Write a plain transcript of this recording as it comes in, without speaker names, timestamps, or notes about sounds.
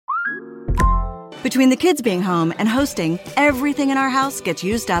Between the kids being home and hosting, everything in our house gets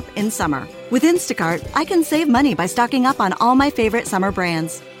used up in summer. With Instacart, I can save money by stocking up on all my favorite summer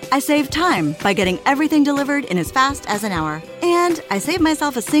brands. I save time by getting everything delivered in as fast as an hour. And I save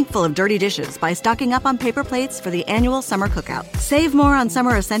myself a sink full of dirty dishes by stocking up on paper plates for the annual summer cookout. Save more on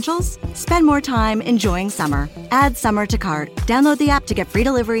summer essentials? Spend more time enjoying summer. Add summer to cart. Download the app to get free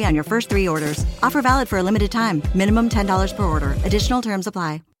delivery on your first 3 orders. Offer valid for a limited time. Minimum $10 per order. Additional terms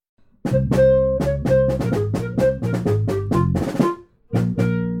apply.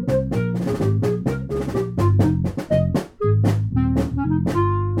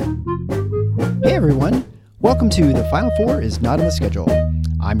 Hey everyone, welcome to The Final Four is Not on the Schedule.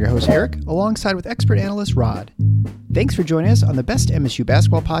 I'm your host Eric, alongside with expert analyst Rod. Thanks for joining us on the best MSU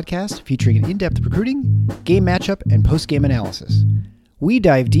basketball podcast featuring in-depth recruiting, game matchup, and post-game analysis. We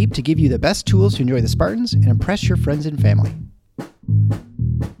dive deep to give you the best tools to enjoy the Spartans and impress your friends and family.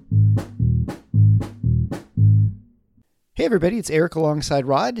 Hey everybody, it's Eric alongside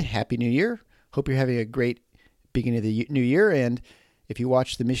Rod. Happy New Year. Hope you're having a great beginning of the new year, and if you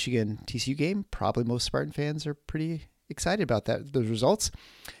watch the Michigan TCU game, probably most Spartan fans are pretty excited about those results.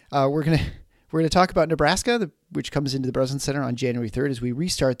 We're gonna talk about Nebraska, which comes into the Breslin Center on January 3rd as we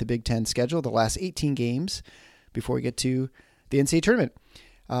restart the Big Ten schedule, the last 18 games before we get to the NCAA tournament.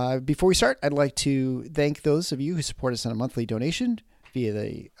 Before we start, I'd like to thank those of you who support us on a monthly donation via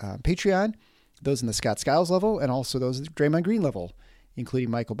the Patreon, those in the Scott Skiles level, and also those at the Draymond Green level, including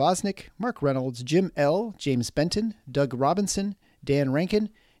Michael Bosnick, Mark Reynolds, Jim L., James Benton, Doug Robinson, Dan Rankin,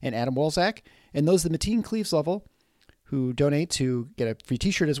 and Adam Wolzak, and those at the Mateen Cleaves level who donate to get a free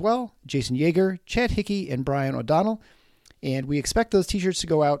t-shirt as well, Jason Yeager, Chad Hickey, and Brian O'Donnell. And we expect those t-shirts to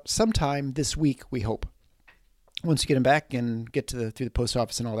go out sometime this week, we hope, once you get them back and get through the post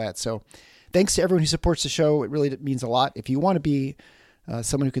office and all that. So thanks to everyone who supports the show. It really means a lot. If you want to be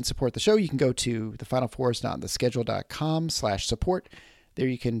someone who can support the show, you can go to thefinalfourisnottheschedule.com/support. There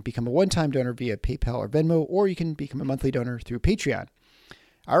you can become a one-time donor via PayPal or Venmo, or you can become a monthly donor through Patreon.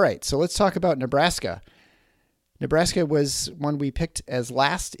 All right, so let's talk about Nebraska. Nebraska was one we picked as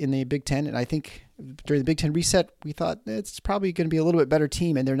last in the Big Ten, and I think during the Big Ten reset, we thought it's probably going to be a little bit better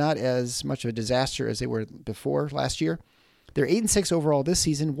team, and they're not as much of a disaster as they were before last year. They're 8-6 overall this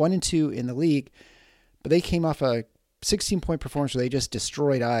season, 1-2 in the league, but they came off a 16-point performance where they just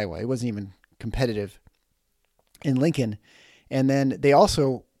destroyed Iowa. It wasn't even competitive in Lincoln. And then they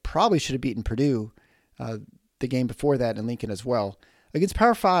also probably should have beaten Purdue the game before that in Lincoln as well. Against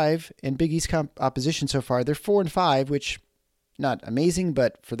Power 5 and Big East opposition so far, they're 4-5, which not amazing,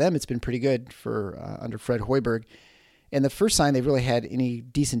 but for them it's been pretty good for under Fred Hoiberg. And the first sign they've really had any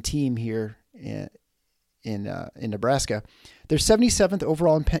decent team here in Nebraska. They're 77th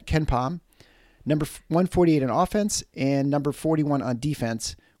overall in KenPom, number 148 on offense, and number 41 on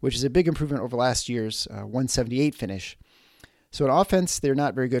defense, which is a big improvement over last year's 178 finish. So in offense, they're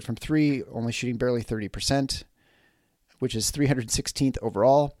not very good from three, only shooting barely 30%, which is 316th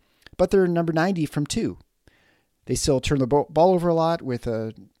overall, but they're number 90 from two. They still turn the ball over a lot with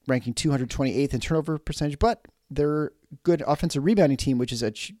a ranking 228th in turnover percentage, but they're good offensive rebounding team, which is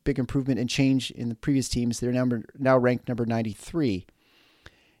a big improvement and change in the previous teams. They're now ranked number 93.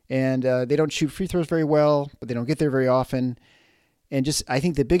 And they don't shoot free throws very well, but they don't get there very often. And I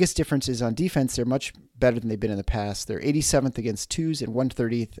think the biggest difference is on defense. They're much better than they've been in the past. They're 87th against twos and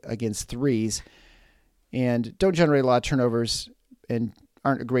 130th against threes, and don't generate a lot of turnovers and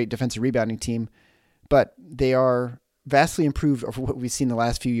aren't a great defensive rebounding team, but they are vastly improved over what we've seen the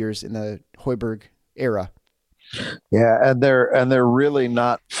last few years in the Hoiberg era. Yeah, and they're really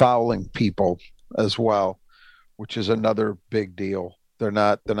not fouling people as well, which is another big deal. They're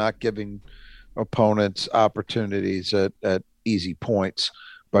not giving opponents opportunities at easy points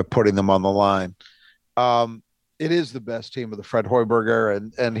by putting them on the line. It is the best team of the Fred Hoiberg era,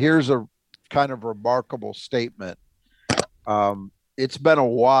 and here's a kind of remarkable statement. It's been a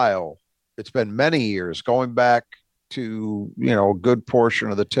while. It's been many years, going back to a good portion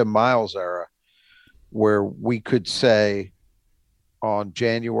of the Tim Miles era, where we could say on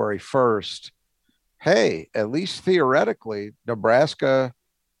January 1st, hey, at least theoretically, Nebraska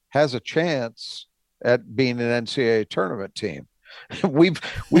has a chance at being an NCAA tournament team. We've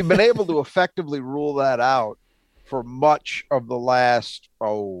been able to effectively rule that out for much of the last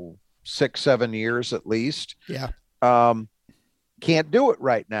 6-7 years at least. Yeah. Can't do it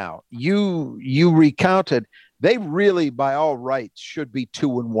right now. You recounted. They really, by all rights, should be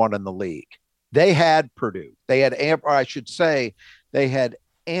 2-1 in the league. They had Purdue. They had they had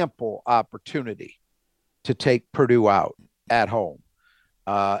ample opportunity to take Purdue out at home,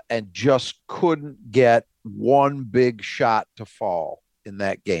 and just couldn't get one big shot to fall. in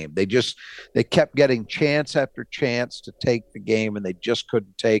that game. They kept getting chance after chance to take the game, and they just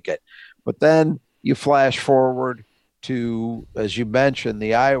couldn't take it. But then you flash forward to, as you mentioned,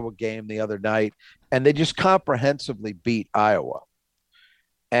 the Iowa game the other night, and they just comprehensively beat Iowa.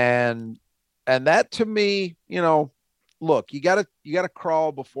 And that, to me, look, you gotta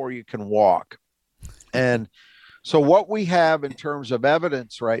crawl before you can walk. And so what we have in terms of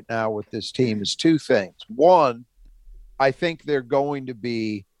evidence right now with this team is two things. One, I think they're going to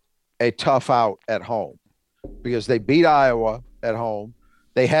be a tough out at home because they beat Iowa at home.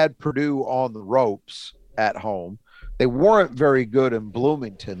 They had Purdue on the ropes at home. They weren't very good in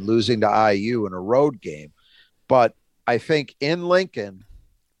Bloomington, losing to IU in a road game. But I think in Lincoln,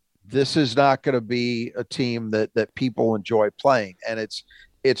 this is not going to be a team that people enjoy playing. And it's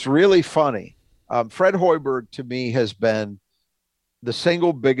really funny. Fred Hoiberg, to me, has been the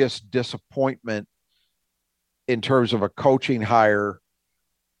single biggest disappointment in terms of a coaching hire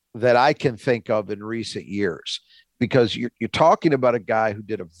that I can think of in recent years, because you're talking about a guy who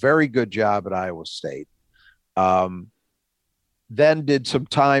did a very good job at Iowa State, then did some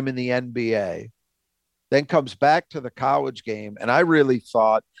time in the NBA, then comes back to the college game. And I really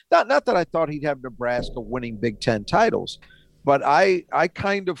thought, not that I thought he'd have Nebraska winning Big Ten titles, but I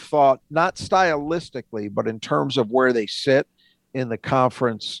kind of thought, not stylistically, but in terms of where they sit in the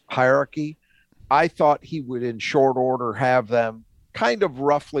conference hierarchy, I thought he would in short order have them kind of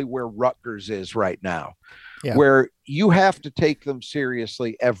roughly where Rutgers is right now, where you have to take them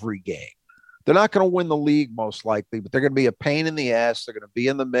seriously every game. They're not going to win the league most likely, but they're going to be a pain in the ass. They're going to be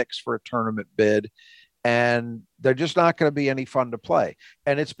in the mix for a tournament bid, and they're just not going to be any fun to play.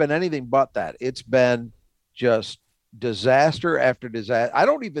 And it's been anything but that. It's been just disaster after disaster. I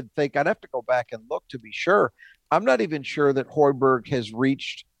don't even think, I'd have to go back and look to be sure. I'm not even sure that Hoiberg has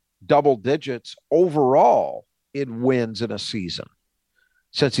reached double digits overall in wins in a season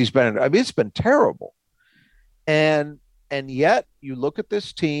since he's been. I mean, it's been terrible. And yet you look at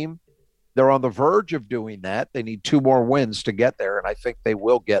this team, they're on the verge of doing that. They need 2 more wins to get there, and I think they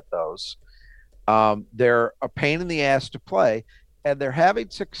will get those. They're a pain in the ass to play, and they're having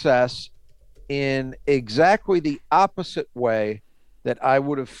success in exactly the opposite way that I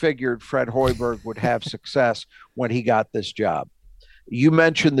would have figured Fred Hoiberg would have success when he got this job. You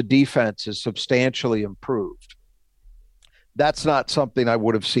mentioned the defense is substantially improved. That's not something I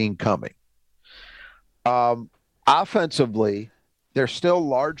would have seen coming. Offensively, they're still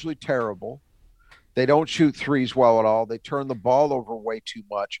largely terrible. They don't shoot threes well at all. They turn the ball over way too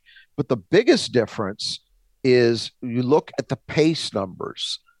much. But the biggest difference is you look at the pace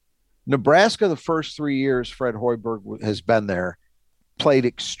numbers. Nebraska, the first 3 years Fred Hoiberg has been there, played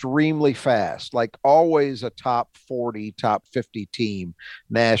extremely fast, like always a top 40, top 50 team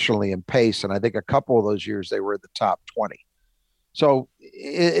nationally in pace. And I think a couple of those years they were in the top 20. So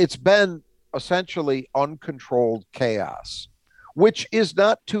it's been essentially uncontrolled chaos, which is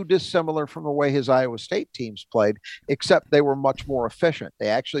not too dissimilar from the way his Iowa State teams played, except they were much more efficient. They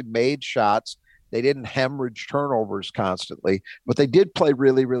actually made shots. They didn't hemorrhage turnovers constantly, but they did play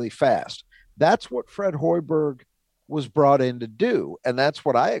really, really fast. That's what Fred Hoiberg was brought in to do. And that's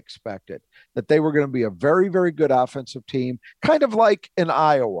what I expected, that they were going to be a very, very good offensive team, kind of like an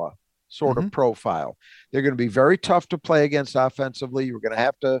Iowa sort of profile. They're going to be very tough to play against offensively. You're going to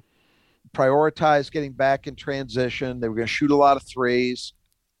have to prioritize getting back in transition. They were going to shoot a lot of threes.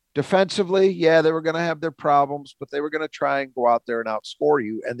 Defensively, yeah, they were going to have their problems, but they were going to try and go out there and outscore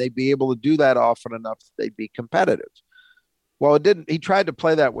you, and they'd be able to do that often enough that they'd be competitive. Well, it didn't. He tried to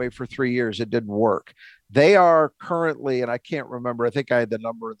play that way for 3 years. It didn't work. They are currently, and I can't remember, I think I had the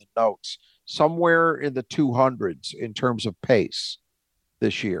number in the notes, somewhere in the 200s in terms of pace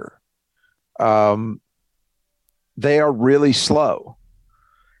this year. They are really slow,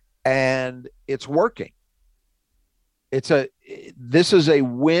 and it's working. This is a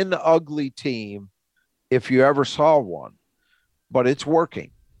win ugly team if you ever saw one, but it's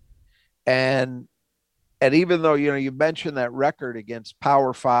working. And even though, you mentioned that record against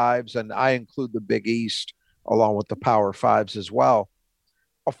Power Fives, and I include the Big East along with the Power Fives as well,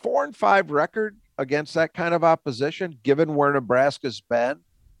 a 4-5 record against that kind of opposition, given where Nebraska's been,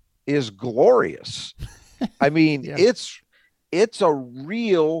 is glorious. I mean, it's a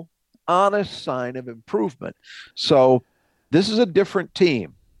real honest sign of improvement. So this is a different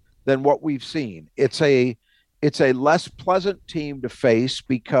team than what we've seen. It's a less pleasant team to face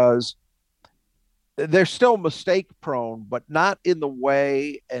because they're still mistake prone, but not in the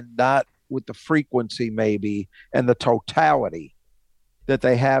way and not with the frequency maybe and the totality that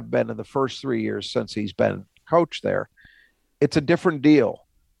they have been in the first 3 years since he's been coach there. It's a different deal.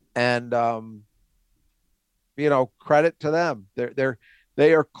 And Credit to them.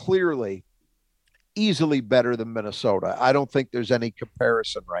 They are clearly easily better than Minnesota. I don't think there's any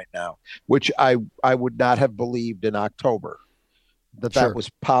comparison right now, which I would not have believed in October that Sure. was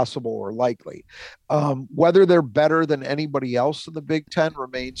possible or likely. Whether they're better than anybody else in the Big Ten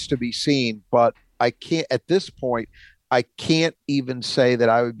remains to be seen, but I can't at this point. I can't even say that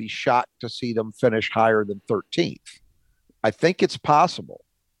I would be shocked to see them finish higher than 13th. I think it's possible.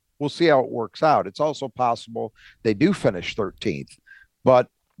 We'll see how it works out. It's also possible they do finish 13th, but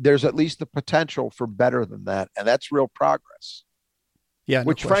there's at least the potential for better than that. And that's real progress. Yeah.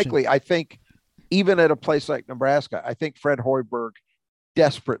 Which, frankly, I think even at a place like Nebraska, I think Fred Hoiberg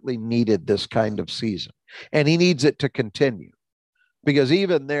desperately needed this kind of season. And he needs it to continue because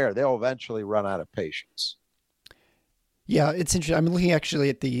even there, they'll eventually run out of patience. Yeah, it's interesting. I'm looking actually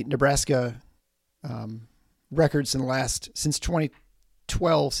at the Nebraska records since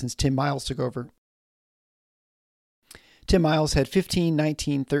 2012, since Tim Miles took over. Tim Miles had 15,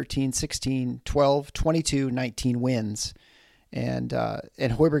 19, 13, 16, 12, 22, 19 wins. And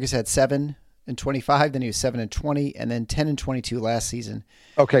Hoiberg has had 7 and 25, then he was 7 and 20, and then 10 and 22 last season.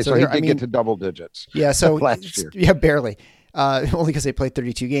 Okay, so he did get to double digits. Yeah, so last year. Yeah, barely. Only because they played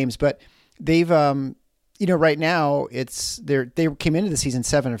 32 games. But they've right now they came into the season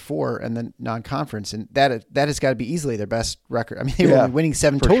 7 and 4 and then non-conference, and that has got to be easily their best record. I mean, they were winning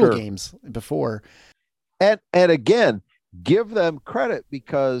 7 total games before. And again, give them credit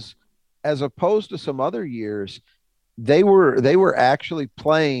because as opposed to some other years, they were actually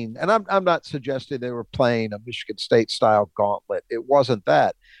playing, and I'm not suggesting they were playing a Michigan State style gauntlet. It wasn't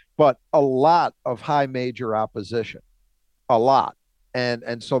that, but a lot of high major opposition, a lot.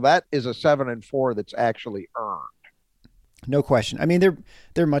 And so that is a 7 and 4 that's actually earned. No question. I mean,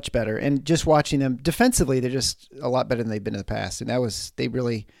 they're much better, and just watching them defensively, they're just a lot better than they've been in the past. And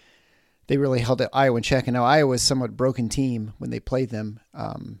they really held Iowa in check. And now Iowa is somewhat broken team when they played them.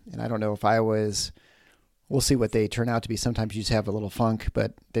 And I don't know if Iowa is. We'll see what they turn out to be. Sometimes you just have a little funk,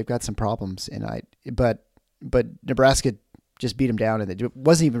 but they've got some problems. But Nebraska just beat them down, and it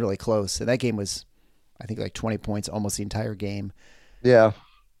wasn't even really close. And that game was, I think, like 20 points almost the entire game. Yeah.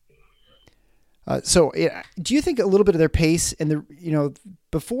 So do you think a little bit of their pace and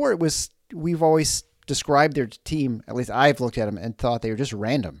before we've always described their team, at least I've looked at them and thought they were just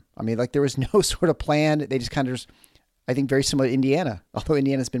random. I mean, like there was no sort of plan. They just kind of I think very similar to Indiana, although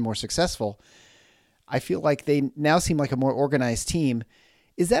Indiana's been more successful. I feel like they now seem like a more organized team.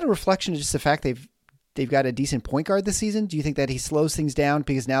 Is that a reflection of just the fact they've got a decent point guard this season? Do you think that he slows things down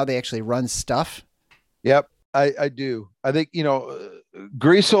because now they actually run stuff? Yep, I do. I think,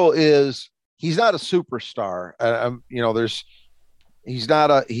 Griesel he's not a superstar. He's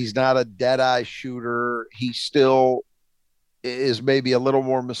not a dead eye shooter. He still is maybe a little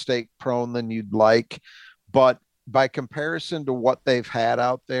more mistake prone than you'd like, but by comparison to what they've had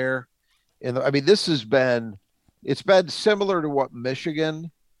out there, it's been similar to what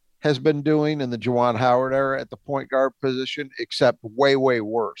Michigan has been doing in the Juwan Howard era at the point guard position, except way, way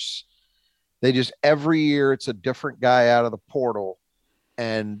worse. They just every year it's a different guy out of the portal,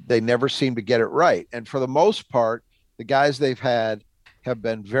 and they never seem to get it right. And for the most part, the guys they've had have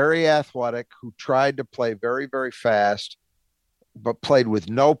been very athletic, who tried to play very, very fast, but played with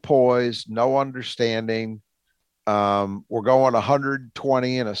no poise, no understanding. We're going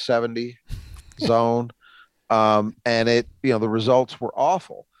 120 in a 70 zone. And the results were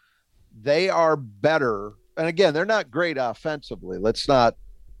awful. They are better. And again, they're not great offensively. Let's not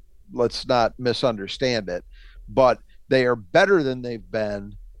misunderstand it, but they are better than they've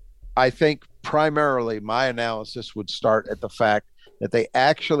been. I think primarily my analysis would start at the fact that they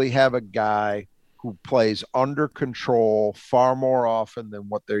actually have a guy who plays under control far more often than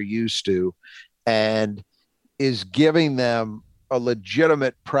what they're used to, and is giving them a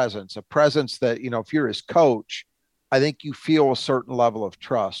legitimate presence, a presence that, if you're his coach, I think you feel a certain level of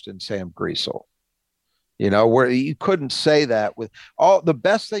trust in Sam Griesel. Where you couldn't say that with all the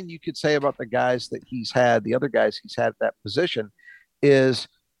best thing you could say about the guys that the other guys he's had at that position, is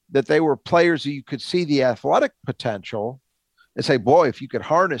that they were players that you could see the athletic potential and say, boy, if you could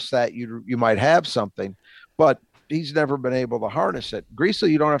harness that, you might have something. But he's never been able to harness it. Griesel,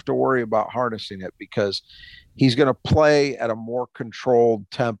 you don't have to worry about harnessing it because he's going to play at a more controlled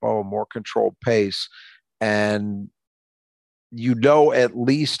tempo, a more controlled pace. And at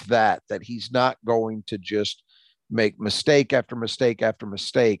least that he's not going to just make mistake after mistake after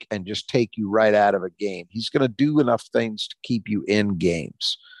mistake and just take you right out of a game. He's going to do enough things to keep you in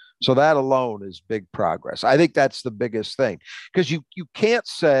games. So that alone is big progress. I think that's the biggest thing, because you can't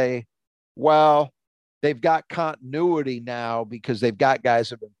say, well, they've got continuity now because they've got guys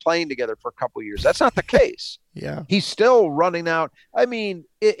who've been playing together for a couple of years. That's not the case. Yeah. He's still running out. I mean,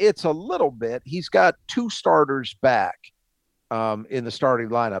 it's a little bit. He's got 2 starters back in the starting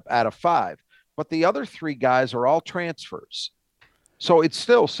lineup out of 5, but the other 3 guys are all transfers. So it's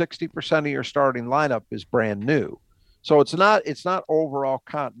still 60% of your starting lineup is brand new. So it's not overall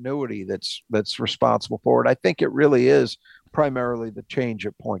continuity that's responsible for it. I think it really is primarily the change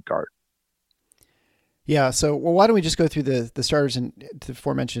at point guard. Yeah, so why don't we just go through the starters and the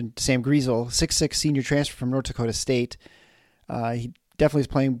aforementioned Sam Griesel, 6'6" senior transfer from North Dakota State. He definitely is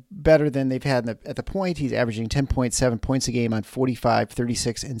playing better than they've had at the point. He's averaging 10.7 points a game on 45,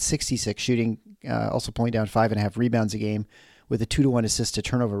 36, and 66 shooting, also pulling down 5.5 rebounds a game with a 2-to-1 assist to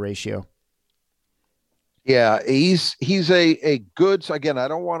turnover ratio. Yeah, he's a good. Again, I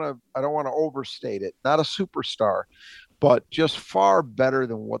don't want to overstate it. Not a superstar, but just far better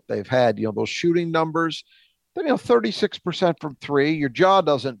than what they've had. Those shooting numbers, 36% from 3. Your jaw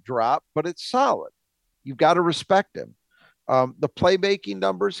doesn't drop, but it's solid. You've got to respect him. The playmaking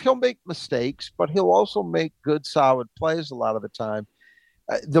numbers, he'll make mistakes, but he'll also make good, solid plays a lot of the time.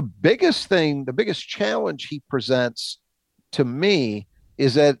 The biggest challenge he presents to me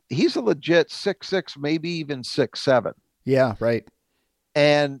is that he's a legit 6'6", maybe even 6'7". Yeah, right.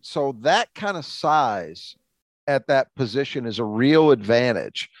 And so that kind of size at that position is a real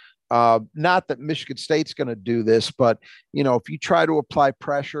advantage. Not that Michigan State's going to do this, but if you try to apply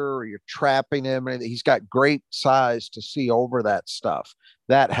pressure or you're trapping him, and he's got great size to see over that stuff.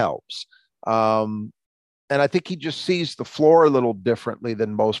 That helps. And I think he just sees the floor a little differently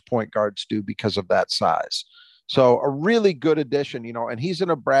than most point guards do because of that size. So a really good addition, and he's a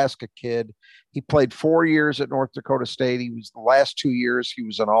Nebraska kid. He played 4 years at North Dakota State. He was the last 2 years, he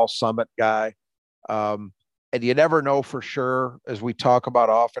was an all-summit guy. And you never know for sure, as we talk about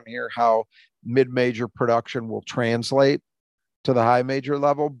often here, how mid-major production will translate to the high major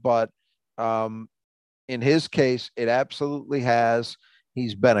level. But in his case, it absolutely has.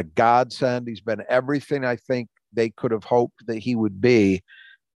 He's been a godsend. He's been everything I think they could have hoped that he would be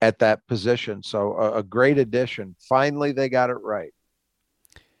at that position. So a great addition. Finally, they got it right.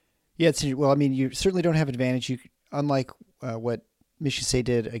 Yeah, you certainly don't have advantage. Unlike what Michigan State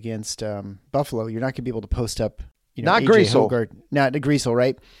did against Buffalo, you're not going to be able to post up. Not AJ Griesel. Hogard, not Griesel,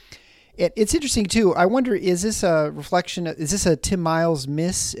 right? It's interesting too. I wonder, is this a reflection? Is this a Tim Miles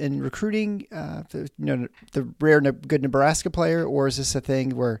miss in recruiting? The rare good Nebraska player, or is this a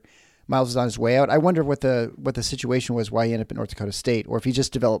thing where Miles was on his way out? I wonder what the situation was, why he ended up at North Dakota State, or if he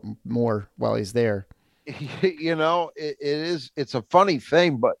just developed more while he's there. It's a funny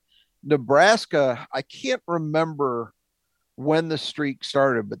thing, but Nebraska, I can't remember when the streak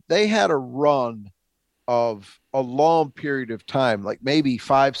started, but they had a run of a long period of time, like maybe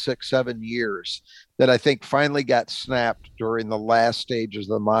 5, 6, 7 years, that I think finally got snapped during the last stages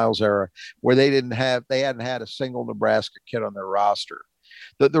of the Miles era, where they hadn't had a single Nebraska kid on their roster.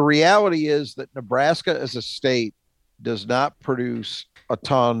 The reality is that Nebraska as a state does not produce a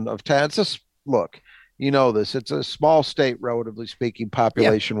ton of talent. Look, it's a small state, relatively speaking,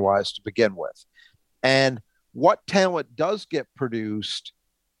 population-wise to begin with. And what talent does get produced,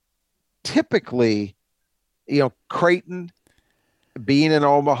 typically, Creighton being in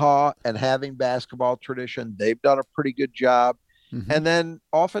Omaha and having basketball tradition, they've done a pretty good job. Mm-hmm. And then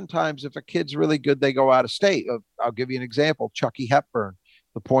oftentimes if a kid's really good, they go out of state. I'll give you an example. Chucky Hepburn,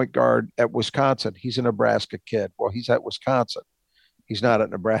 the point guard at Wisconsin, he's a Nebraska kid. Well, he's at Wisconsin. He's not at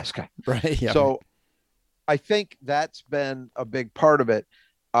Nebraska. Right. Yeah. So I think that's been a big part of it.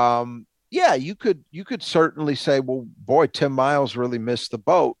 You could certainly say, well, boy, Tim Miles really missed the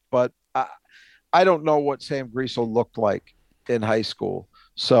boat, but I don't know what Sam Griesel looked like in high school.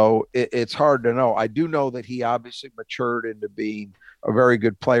 So it's hard to know. I do know that he obviously matured into being a very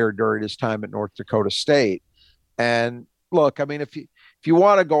good player during his time at North Dakota State. And look, I mean, if you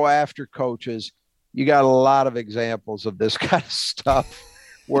want to go after coaches, you got a lot of examples of this kind of stuff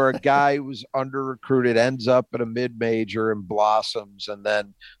where a guy who's under recruited ends up at a mid-major and blossoms, and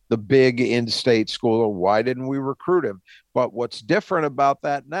then the big in-state school, why didn't we recruit him? But what's different about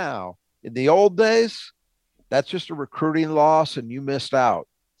that now, in the old days, that's just a recruiting loss and you missed out.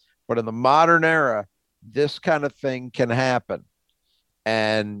 But in the modern era, this kind of thing can happen.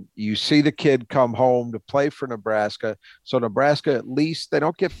 And you see the kid come home to play for Nebraska. So Nebraska, at least, they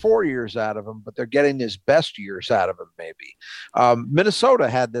don't get 4 years out of him, but they're getting his best years out of him, maybe. Minnesota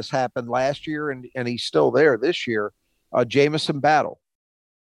had this happen last year, and he's still there this year. Jamison Battle,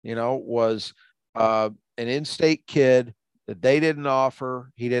 was an in-state kid that they didn't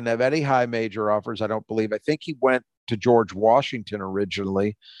offer. He didn't have any high major offers, I don't believe. I think he went to George Washington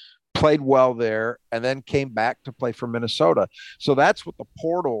originally, played well there, and then came back to play for Minnesota. So that's what the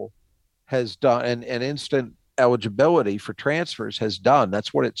portal has done, and instant eligibility for transfers has done.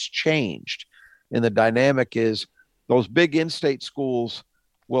 That's what it's changed. And the dynamic is those big in-state schools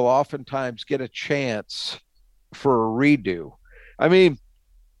will oftentimes get a chance for a redo. I mean,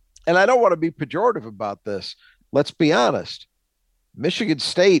 and I don't want to be pejorative about this. Let's be honest. Michigan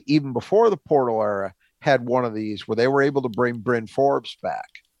State, even before the portal era, had one of these where they were able to bring Bryn Forbes back.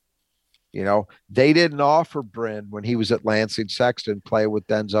 You know, they didn't offer Bryn when he was at Lansing Sexton play with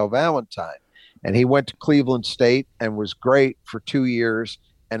Denzel Valentine. And he went to Cleveland State and was great for 2 years.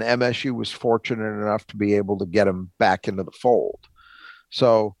 And MSU was fortunate enough to be able to get him back into the fold.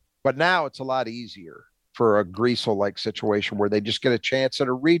 So, but now it's a lot easier for a Greasel-like situation where they just get a chance at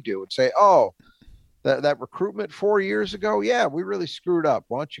a redo and say, oh, that recruitment 4 years ago, yeah, we really screwed up.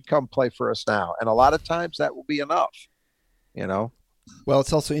 Why don't you come play for us now? And a lot of times that will be enough, you know? Well,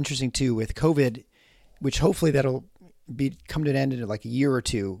 it's also interesting too with COVID, which hopefully that'll come to an end in like a year or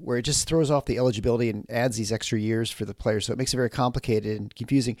two, where it just throws off the eligibility and adds these extra years for the players. So it makes it very complicated and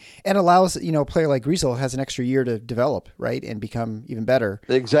confusing, and allows, a player like Greasel has an extra year to develop, right, and become even better.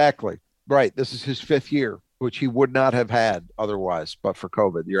 Exactly. Right. This is his 5th year, which he would not have had otherwise, but for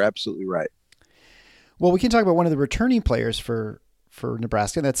COVID. You're absolutely right. Well, we can talk about one of the returning players for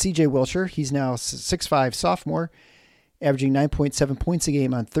Nebraska, and that's C.J. Wilshire. He's now 6'5" sophomore, averaging 9.7 points a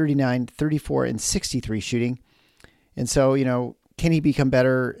game on 39, 34, and 63 shooting. And so, can he become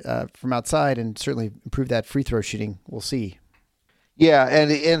better from outside and certainly improve that free throw shooting? We'll see. Yeah,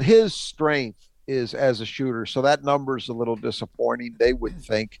 and his strength is as a shooter, so that number is a little disappointing. They would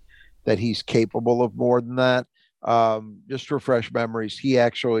think that he's capable of more than that. Just to refresh memories, he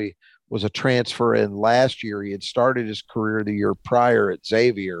actually was a transfer in last year. He had started his career the year prior at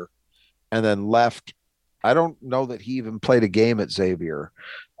Xavier and then left. I don't know that he even played a game at Xavier,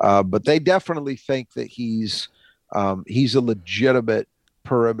 but they definitely think that he's a legitimate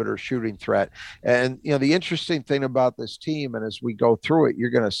perimeter shooting threat. And, the interesting thing about this team, and as we go through it, you're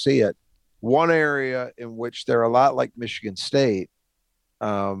going to see it. One area in which they're a lot like Michigan State,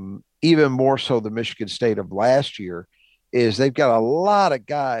 even more so the Michigan State of last year, is they've got a lot of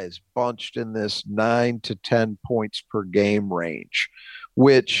guys bunched in this 9 to 10 points per game range,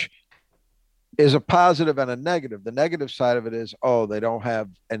 which is a positive and a negative. The negative side of it is, they don't have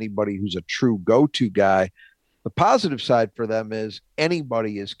anybody who's a true go-to guy. The positive side for them is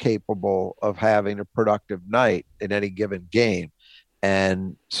anybody is capable of having a productive night in any given game.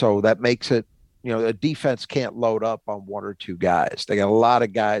 And so that makes it, a defense can't load up on one or two guys. They got a lot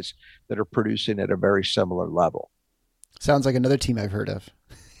of guys that are producing at a very similar level. Sounds like another team I've heard of.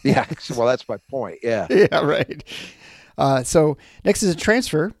 Yeah, well, that's my point. Yeah. Yeah, right. So next is a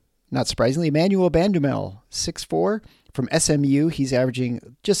transfer, not surprisingly, Emmanuel Bandumel, 6'4", from SMU. He's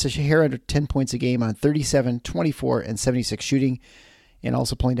averaging just a hair under 10 points a game on 37, 24, and 76 shooting, and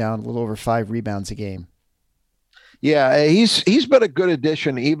also pulling down a little over 5 rebounds a game. Yeah, he's been a good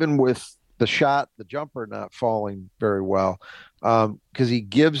addition, even with the jumper not falling very well, because he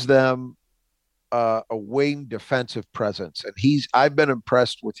gives them a wing defensive presence. And I've been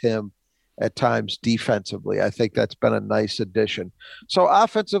impressed with him at times defensively. I think that's been a nice addition. So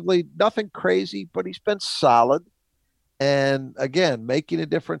offensively, nothing crazy, but he's been solid. And again, making a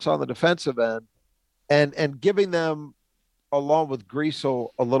difference on the defensive end and giving them, along with Greasel,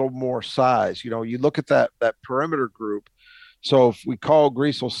 a little more size. You look at that perimeter group. So if we call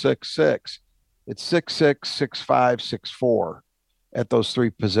Greasel 6'6", it's 6'6", 6'5", 6'4" at those 3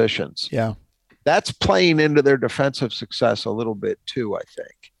 positions. Yeah. That's playing into their defensive success a little bit too, I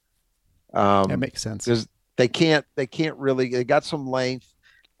think. That makes sense. Because they can't really, they got some length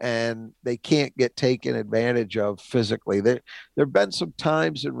and they can't get taken advantage of physically. There have been some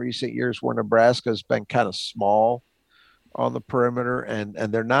times in recent years where Nebraska has been kind of small on the perimeter, and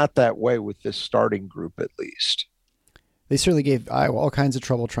they're not that way with this starting group, at least. They certainly gave Iowa all kinds of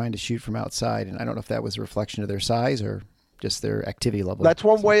trouble trying to shoot from outside, and I don't know if that was a reflection of their size or just their activity level. That's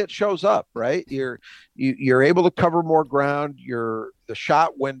one way it shows up, right? You're able to cover more ground. The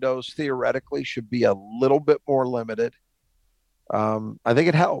shot windows theoretically should be a little bit more limited. I think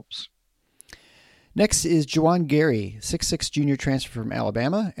it helps. Next is Juwan Gary, 6'6" junior transfer from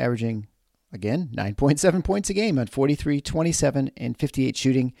Alabama, averaging, again, 9.7 points a game on 43, 27, and 58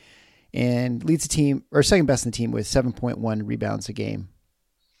 shooting, and leads the team, or second best in the team, with 7.1 rebounds a game.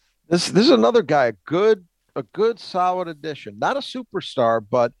 This is another guy, a good solid addition. Not a superstar,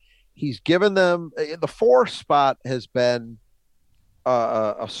 but he's given them, the 4 spot has been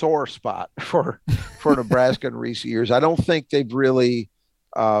a sore spot for Nebraska in recent years. I don't think they've really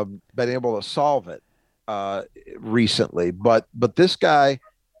been able to solve it recently, but this guy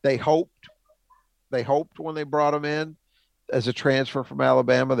They hoped when they brought him in as a transfer from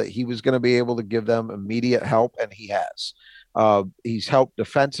Alabama that he was going to be able to give them immediate help, and he has. He's helped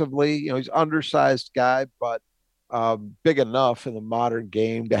defensively. He's an undersized guy, but big enough in the modern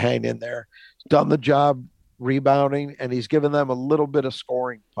game to hang in there. He's done the job rebounding, and he's given them a little bit of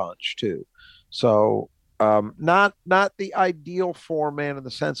scoring punch too. So not the ideal four-man in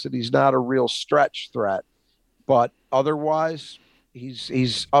the sense that he's not a real stretch threat, but otherwise he's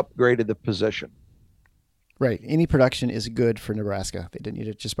upgraded the position. Right. Any production is good for Nebraska. They didn't need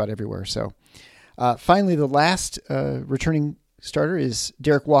it just about everywhere. So finally, the last returning starter is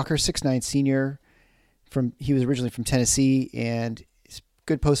Derek Walker, 6'9" senior. He was originally from Tennessee, and he's a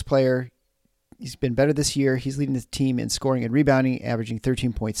good post player. He's been better this year. He's leading the team in scoring and rebounding, averaging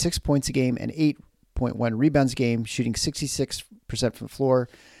 13.6 points a game and 8.1 rebounds a game, shooting 66% from the floor.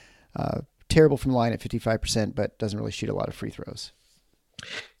 Terrible from the line at 55%, but doesn't really shoot a lot of free throws.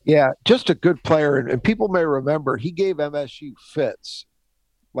 Yeah, just a good player. And people may remember he gave MSU fits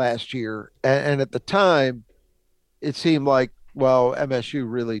last year. And at the time, it seemed like, well, MSU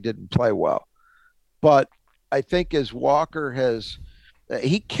really didn't play well. But I think as Walker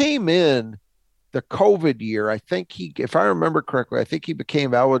he came in the COVID year, if I remember correctly, I think he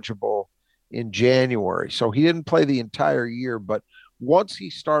became eligible in January. So he didn't play the entire year. But once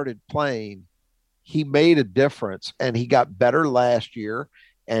he started playing, he made a difference, and he got better last year.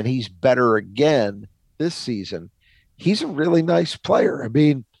 And he's better again this season. He's a really nice player. I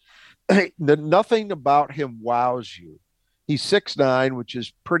mean, nothing about him wows you. He's 6'9", which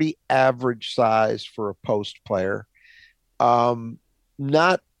is pretty average size for a post player.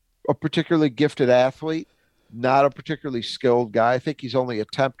 Not a particularly gifted athlete, not a particularly skilled guy. I think he's only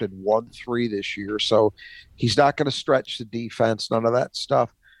attempted 1 3 this year, so he's not going to stretch the defense, none of that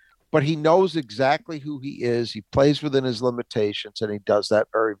stuff. But he knows exactly who he is. He plays within his limitations, and he does that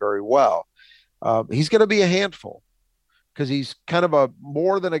very, very well. He's going to be a handful because he's kind of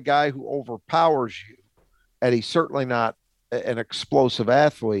more than a guy who overpowers you, and he's certainly not an explosive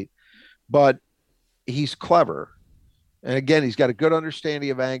athlete, but he's clever. And again, he's got a good understanding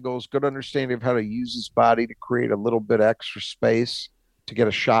of angles, good understanding of how to use his body to create a little bit extra space to get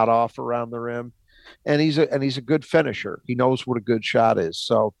a shot off around the rim. And he's a good finisher. He knows what a good shot is.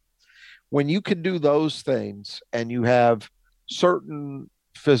 So when you can do those things and you have certain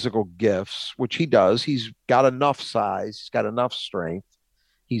physical gifts, which he does, he's got enough size, he's got enough strength,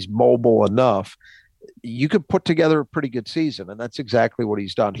 he's mobile enough, you could put together a pretty good season. And that's exactly what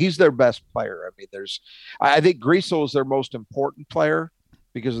he's done. He's their best player. I mean, I think Griesel is their most important player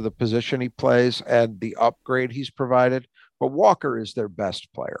because of the position he plays and the upgrade he's provided. But Walker is their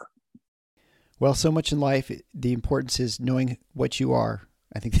best player. Well, so much in life, the importance is knowing what you are.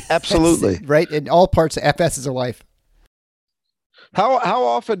 I think absolutely right in all parts of facets of life. How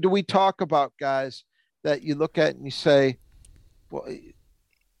often do we talk about guys that you look at and you say, well,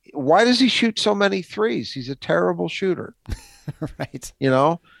 why does he shoot so many threes? He's a terrible shooter. Right.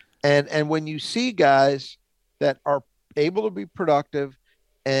 And when you see guys that are able to be productive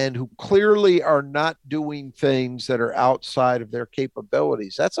and who clearly are not doing things that are outside of their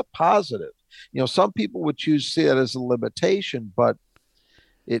capabilities, that's a positive. Some people would choose to see that as a limitation, but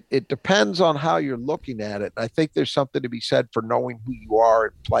it depends on how you're looking at it. And I think there's something to be said for knowing who you are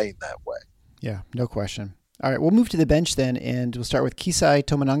and playing that way. Yeah, no question. All right, we'll move to the bench then, and we'll start with Kisai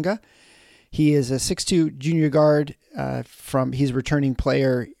Tominaga. He is a 6'2" junior guard he's a returning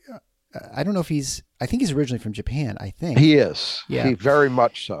player. I don't know if I think he's originally from Japan, I think. He is. Yeah. He very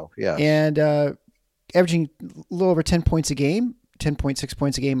much so, yeah. And averaging a little over 10 points a game, 10.6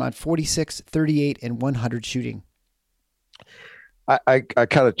 points a game on 46, 38, and 100 shooting. I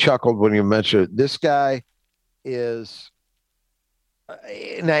kind of chuckled when you mentioned it. This guy is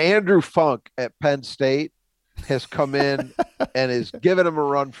now Andrew Funk at Penn State has come in and is giving him a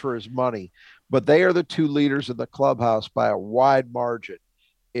run for his money, but they are the two leaders of the clubhouse by a wide margin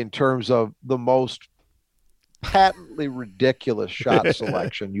in terms of the most patently ridiculous shot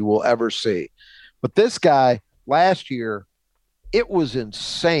selection you will ever see. But this guy last year, it was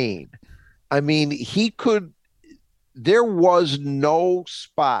insane. I mean, there was no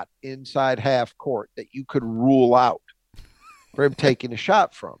spot inside half court that you could rule out for him taking a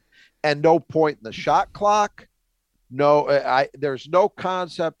shot from, and no point in the shot clock. No, there's no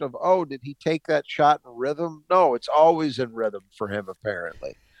concept of, did he take that shot in rhythm? No, it's always in rhythm for him,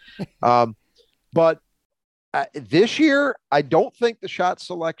 apparently. But this year, I don't think the shot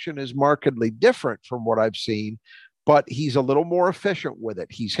selection is markedly different from what I've seen, but he's a little more efficient with it.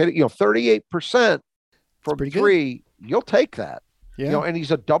 He's hitting, 38% from three. You'll take that. Yeah. And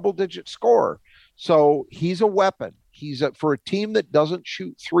he's a double-digit scorer. So he's a weapon. For a team that doesn't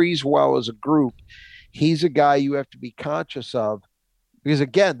shoot threes well as a group, he's a guy you have to be conscious of because,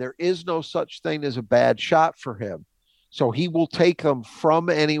 again, there is no such thing as a bad shot for him. So he will take them from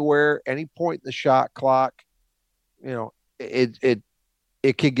anywhere, any point in the shot clock. It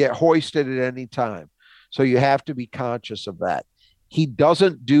could get hoisted at any time. So you have to be conscious of that. He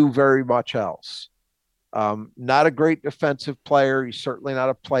doesn't do very much else. Not a great defensive player. He's certainly not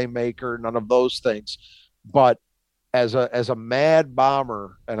a playmaker, none of those things. But as a mad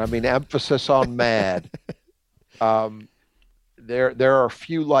bomber, and I mean emphasis on mad, there are a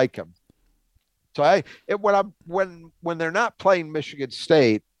few like him. So when they're not playing Michigan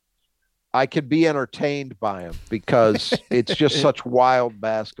State, I could be entertained by him because it's just such wild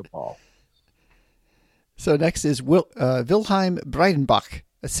basketball. So next is Wilhelm Breidenbach,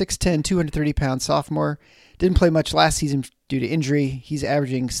 a 6'10", 230-pound sophomore. Didn't play much last season due to injury. He's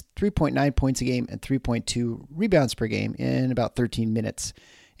averaging 3.9 points a game and 3.2 rebounds per game in about 13 minutes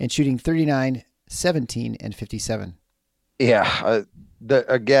and shooting 39, 17, and 57. Yeah.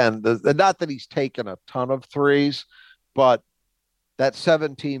 Not that he's taken a ton of threes, but that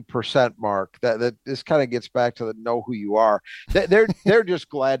 17% mark, that this kind of gets back to the know who you are. They're just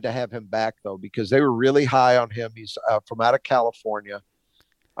glad to have him back, though, because they were really high on him. He's from out of California,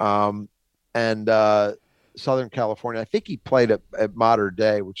 and Southern California. I think he played at Mater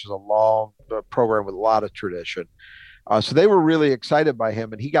Dei, which is a long program with a lot of tradition. So they were really excited by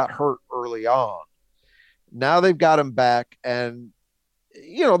him, and he got hurt early on. Now they've got him back, and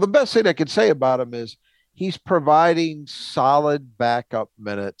the best thing I could say about him is he's providing solid backup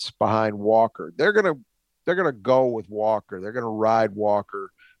minutes behind Walker. They're gonna go with Walker. They're gonna ride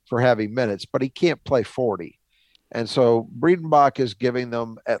Walker for heavy minutes, but he can't play 40. And so Breidenbach is giving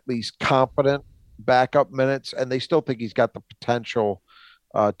them at least competent backup minutes, and they still think he's got the potential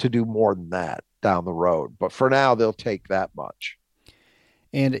to do more than that down the road. But for now, they'll take that much.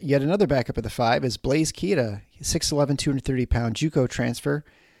 And yet another backup at the 5 is Blaise Keita, 6'11", 230-pound JUCO transfer.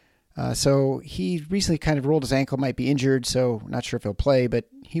 So he recently kind of rolled his ankle, might be injured, so not sure if he'll play, but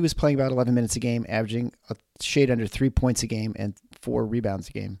he was playing about 11 minutes a game, averaging a shade under 3 points a game and 4 rebounds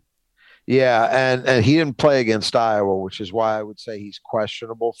a game. Yeah, and he didn't play against Iowa, which is why I would say he's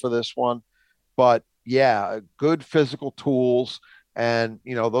questionable for this one. But yeah, good physical tools and,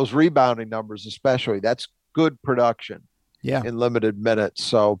 those rebounding numbers especially, that's good production in limited minutes.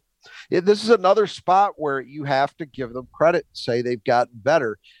 So this is another spot where you have to give them credit and say they've gotten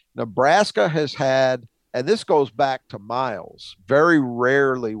better. Nebraska has had, and this goes back to Miles, very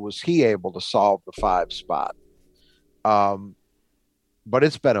rarely was he able to solve the 5 spot. But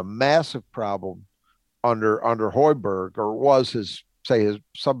it's been a massive problem under Hoiberg, or was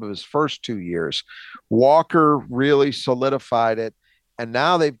some of his first 2 years. Walker really solidified it, and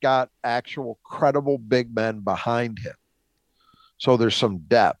now they've got actual credible big men behind him. So there's some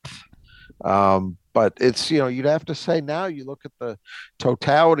depth. But it's, you'd have to say now you look at the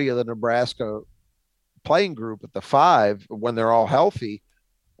totality of the Nebraska playing group at the 5 when they're all healthy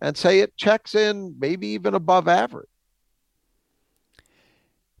and say it checks in maybe even above average.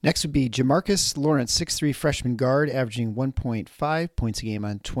 Next would be Jamarcus Lawrence, 6'3", freshman guard, averaging 1.5 points a game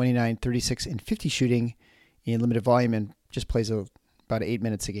on 29, 36, and 50 shooting in limited volume and just plays about 8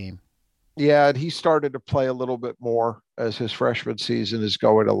 minutes a game. Yeah, and he started to play a little bit more as his freshman season is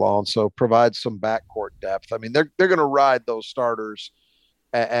going along, so provides some backcourt depth. I mean, they're going to ride those starters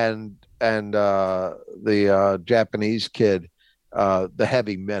and the Japanese kid the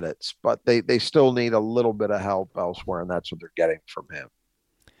heavy minutes, but they still need a little bit of help elsewhere, and that's what they're getting from him.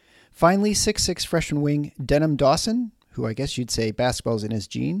 Finally, 6'6" freshman wing Denham Dawson, who I guess you'd say basketball's in his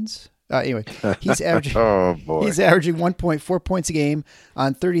genes. Anyway, he's averaging he's averaging 1.4 points a game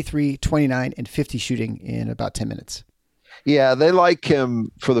on 33, 29, and 50 shooting in about 10 minutes. Yeah, they like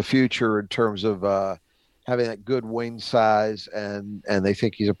him for the future in terms of having that good wing size, and they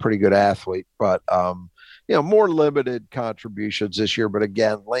think he's a pretty good athlete. But more limited contributions this year. But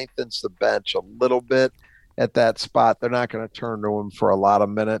again, lengthens the bench a little bit at that spot. They're not going to turn to him for a lot of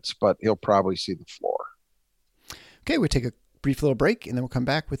minutes, but he'll probably see the floor. Okay, we'll take a brief little break, and then we'll come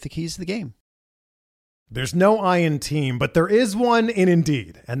back with the keys to the game. There's no I in team, but there is one in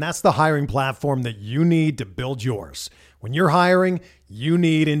Indeed, and that's the hiring platform that you need to build yours. When you're hiring, you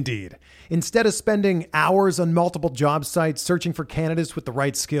need Indeed. Instead of spending hours on multiple job sites searching for candidates with the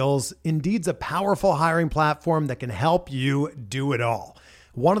right skills, Indeed's a powerful hiring platform that can help you do it all.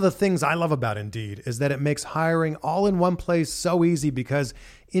 One of the things I love about Indeed is that it makes hiring all in one place so easy because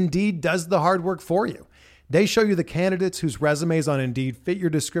Indeed does the hard work for you. They show you the candidates whose resumes on Indeed fit your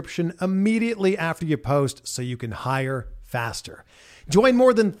description immediately after you post so you can hire faster. Join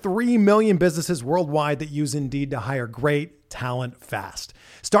more than 3 million businesses worldwide that use Indeed to hire great talent fast.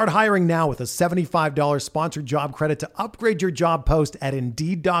 Start hiring now with a $75 sponsored job credit to upgrade your job post at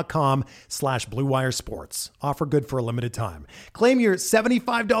Indeed.com/Blue Wire Sports. Offer good for a limited time. Claim your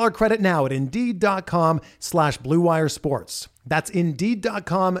 $75 credit now at Indeed.com/Blue Wire Sports. That's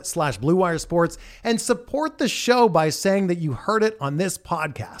Indeed.com/Blue Wire Sports, and support the show by saying that you heard it on this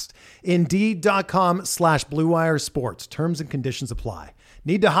podcast. Indeed.com/Blue Wire Sports. Terms and conditions apply.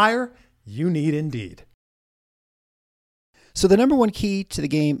 Need to hire? You need Indeed. So the number one key to the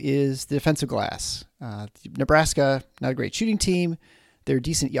game is the defensive glass. Nebraska, not a great shooting team. They're a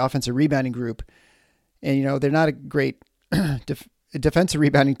decent offensive rebounding group. And, they're not a great defensive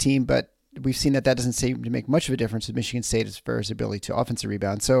rebounding team, but we've seen that doesn't seem to make much of a difference with Michigan State as far as ability to offensive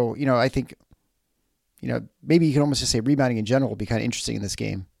rebound. So, I think, maybe you can almost just say rebounding in general will be kind of interesting in this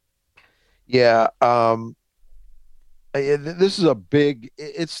game. Yeah. This is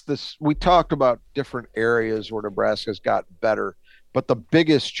we talked about different areas where Nebraska's gotten better, but the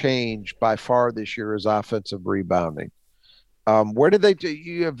biggest change by far this year is offensive rebounding. Where did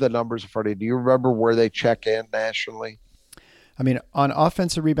you have the numbers in front of you? Do you remember where they check in nationally? I mean, on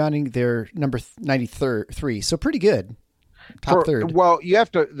offensive rebounding, they're number 93, so pretty good. Top third. Well, you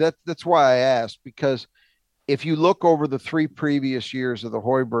have to, that's why I asked, because if you look over the 3 previous years of the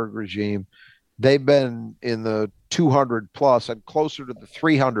Hoiberg regime, they've been in the 200 plus and closer to the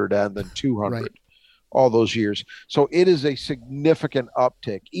 300 end than 200 right. All those years. So it is a significant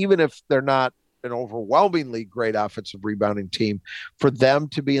uptick, even if they're not an overwhelmingly great offensive rebounding team. For them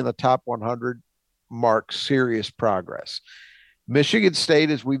to be in the top 100 marks serious progress. Michigan State,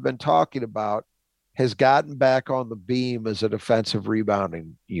 as we've been talking about, has gotten back on the beam as a defensive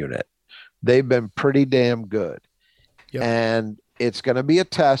rebounding unit. They've been pretty damn good. Yep. And it's going to be a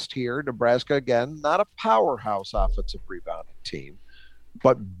test here. Nebraska, again, not a powerhouse offensive rebounding team,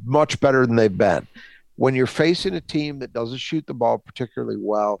 but much better than they've been. When you're facing a team that doesn't shoot the ball particularly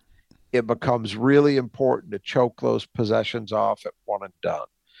well, it becomes really important to choke those possessions off at one and done.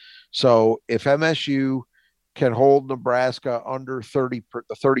 So if MSU can hold Nebraska under the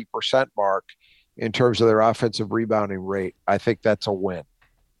 30% mark in terms of their offensive rebounding rate, I think that's a win.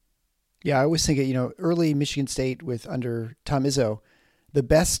 Yeah, I always think, early Michigan State with under Tom Izzo, the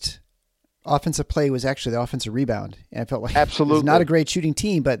best offensive play was actually the offensive rebound. And I felt like absolutely. It was not a great shooting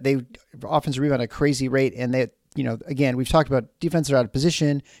team, but they offensive rebound at a crazy rate. And they, again, we've talked about defenses are out of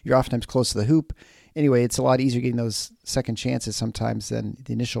position. You're oftentimes close to the hoop. Anyway, it's a lot easier getting those second chances sometimes than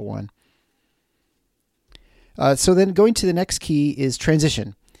the initial one. So then going to the next key is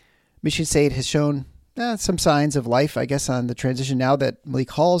transition. Michigan State has shown some signs of life, I guess, on the transition now that Malik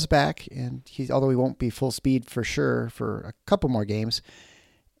Hall's back, and although he won't be full speed for sure for a couple more games,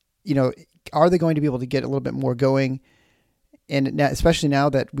 are they going to be able to get a little bit more going? And now, especially now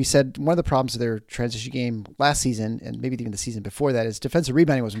that we said one of the problems of their transition game last season, and maybe even the season before that, is defensive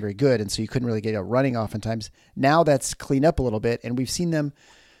rebounding wasn't very good, and so you couldn't really get out running oftentimes. Now that's cleaned up a little bit, and we've seen them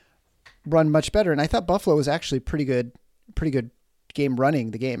run much better. And I thought Buffalo was actually pretty good game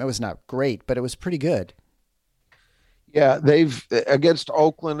running the game. It was not great, but it was pretty good. Yeah, they've against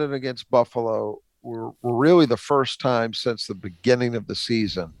Oakland and against Buffalo were really the first time since the beginning of the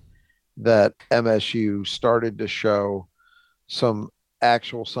season that MSU started to show some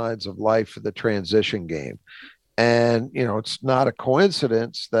actual signs of life in the transition game. And, it's not a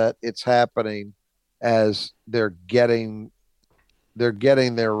coincidence that it's happening as they're getting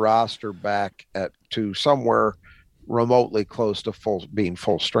their roster back to somewhere remotely close to being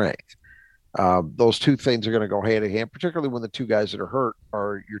full strength. Those two things are going to go hand in hand, particularly when the two guys that are hurt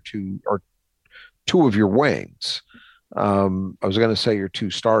are two of your wings. I was going to say your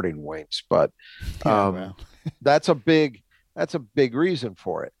two starting wings, but that's a big reason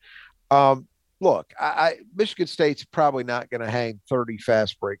for it. Look, Michigan State's probably not going to hang 30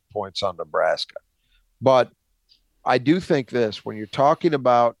 fast break points on Nebraska, but I do think this, when you're talking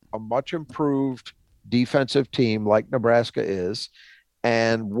about a much improved defensive team like Nebraska is,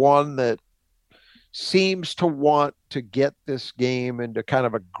 and one that seems to want to get this game into kind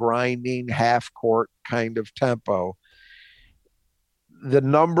of a grinding half court kind of tempo, the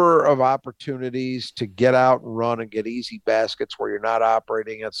number of opportunities to get out and run and get easy baskets where you're not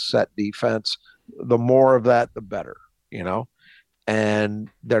operating at set defense, the more of that, the better, and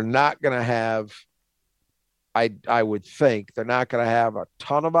they're not going to have, I would think they're not going to have a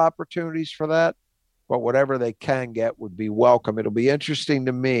ton of opportunities for that, but whatever they can get would be welcome. It'll be interesting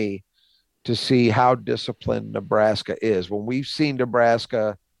to me to see how disciplined Nebraska is. When we've seen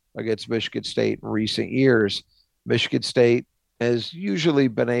Nebraska against Michigan State in recent years, Michigan State has usually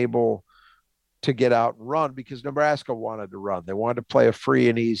been able to get out and run because Nebraska wanted to run. They wanted to play a free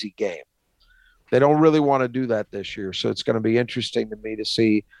and easy game. They don't really want to do that this year. So it's going to be interesting to me to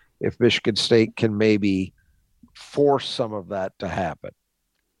see if Michigan State can maybe force some of that to happen.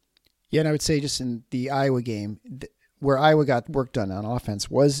 Yeah, and I would say just in the Iowa game, where Iowa got work done on offense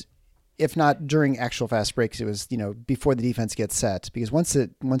was, if not during actual fast breaks, it was, before the defense gets set. Because once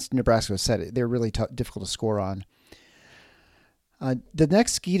Nebraska was set, they're really difficult to score on. The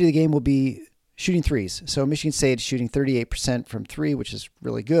next key to the game will be shooting threes. So Michigan State is shooting 38% from three, which is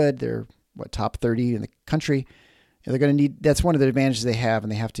really good. They're top 30 in the country. And they're going to need, that's one of the advantages they have,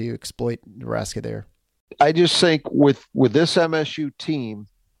 and they have to exploit Nebraska there. I just think with this MSU team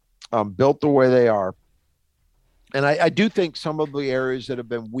built the way they are, and I do think some of the areas that have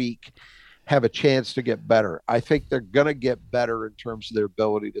been weak have a chance to get better. I think they're going to get better in terms of their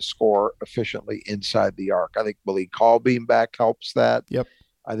ability to score efficiently inside the arc. I think Malik Hall being back helps that. Yep.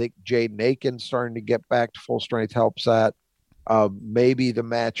 I think Jaden Aiken starting to get back to full strength helps that. Maybe the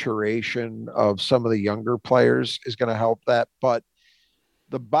maturation of some of the younger players is going to help that. But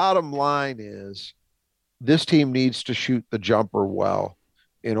the bottom line is this team needs to shoot the jumper well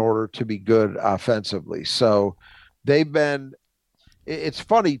in order to be good offensively. So it's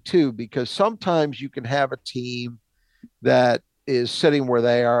funny too, because sometimes you can have a team that is sitting where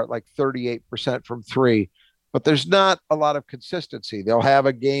they are at like 38% from three, but there's not a lot of consistency. They'll have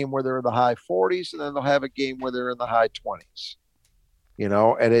a game where they're in the high 40s, and then they'll have a game where they're in the high 20s,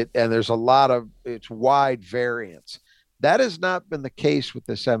 and there's it's wide variance. That has not been the case with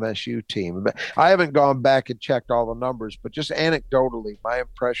this MSU team. I haven't gone back and checked all the numbers, but just anecdotally, my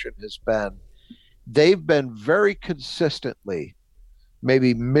impression has been they've been very consistently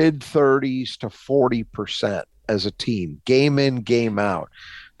maybe mid 30s to 40% as a team, game in, game out.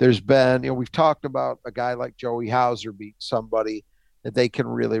 There's been, we've talked about a guy like Joey Hauser being somebody that they can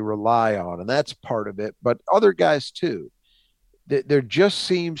really rely on, and that's part of it. But other guys too. There just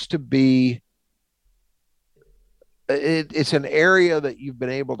seems to be, it's an area that you've been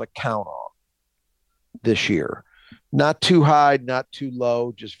able to count on this year. Not too high, not too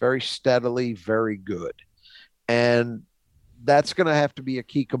low, just very steadily, very good. And that's going to have to be a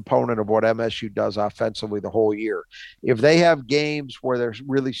key component of what MSU does offensively the whole year. If they have games where they're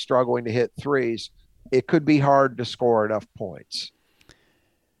really struggling to hit threes, it could be hard to score enough points.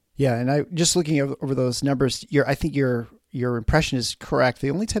 Yeah, and I just looking over those numbers, I think your impression is correct. The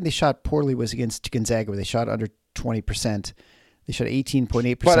only time they shot poorly was against Gonzaga, where they shot under 20%. They shot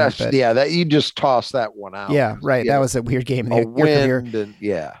 18.8%. But that you just tossed that one out. Yeah, right. That was a weird game. A wind, and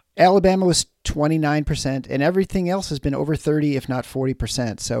Alabama was 29%, and everything else has been over 30, if not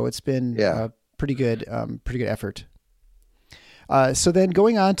 40%. So it's been pretty good effort. So then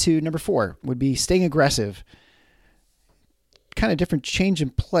going on to number 4 would be staying aggressive. Kind of different change in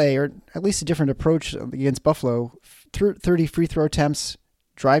play, or at least a different approach against Buffalo. 30 free throw attempts,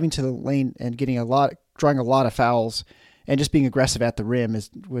 driving to the lane and drawing a lot of fouls, and just being aggressive at the rim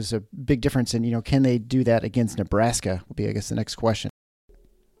was a big difference. And can they do that against Nebraska? Will be, I guess, the next question.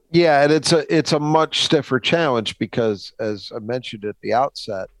 Yeah, and it's a much stiffer challenge because, as I mentioned at the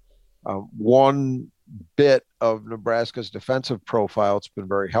outset, one bit of Nebraska's defensive profile that's been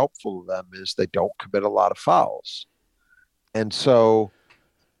very helpful to them is they don't commit a lot of fouls. And so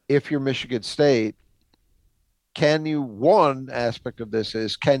if you're Michigan State, one aspect of this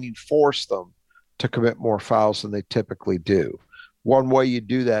is, can you force them to commit more fouls than they typically do? One way you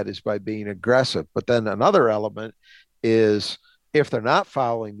do that is by being aggressive. But then another element is, if they're not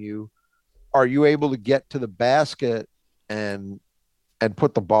fouling you, are you able to get to the basket and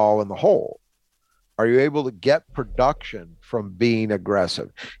put the ball in the hole? Are you able to get production from being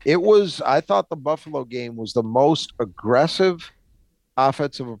aggressive? I thought the Buffalo game was the most aggressive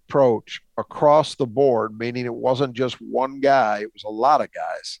offensive approach across the board, meaning it wasn't just one guy, it was a lot of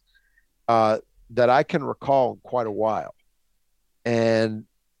guys that I can recall in quite a while. And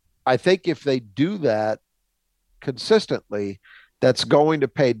I think if they do that consistently, that's going to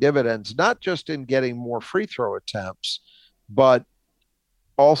pay dividends, not just in getting more free throw attempts, but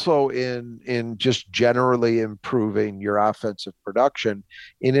also in just generally improving your offensive production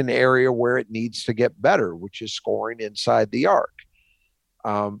in an area where it needs to get better, which is scoring inside the arc.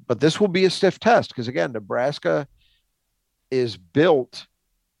 But this will be a stiff test because, again, Nebraska is built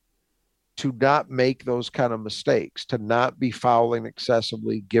to not make those kind of mistakes, to not be fouling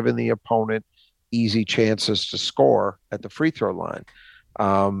excessively, giving the opponent easy chances to score at the free throw line.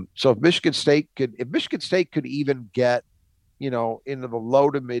 So if Michigan State could even get, into the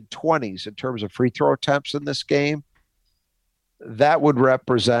low to mid 20s in terms of free throw attempts in this game, that would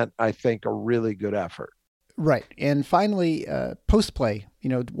represent, I think, a really good effort. Right. And finally, post play.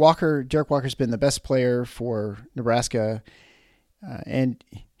 Derek Walker's been the best player for Nebraska, and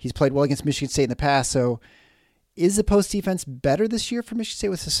he's played well against Michigan State in the past. So is the post defense better this year for Michigan State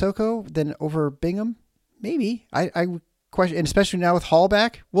with Sissoko than over Bingham? Maybe. I question, and especially now with Hall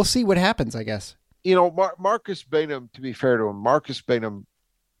back, we'll see what happens, I guess. Marcus Bingham, to be fair to him, Marcus Bingham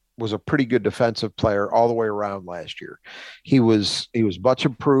was a pretty good defensive player all the way around last year. He was much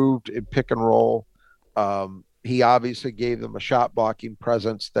improved in pick and roll. He obviously gave them a shot blocking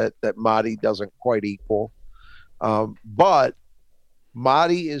presence that Madi doesn't quite equal. But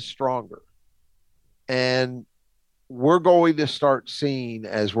Madi is stronger. And we're going to start seeing,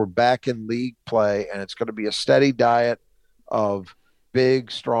 as we're back in league play, and it's going to be a steady diet of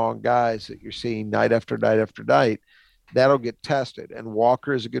big, strong guys that you're seeing night after night after night, that'll get tested. And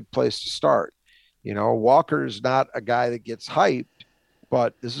Walker is a good place to start. Walker is not a guy that gets hyped,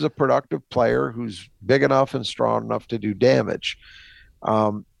 but this is a productive player who's big enough and strong enough to do damage.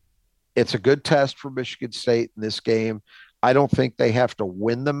 It's a good test for Michigan State in this game. I don't think they have to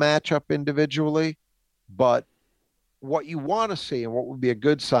win the matchup individually, but what you want to see and what would be a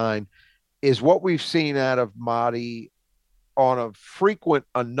good sign is what we've seen out of Madi on a frequent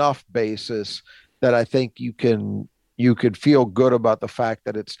enough basis that I think you could feel good about the fact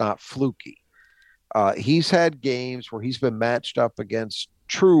that it's not fluky. He's had games where he's been matched up against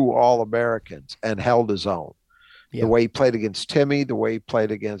true All-Americans and held his own. Yeah. The way he played against Timmy, the way he played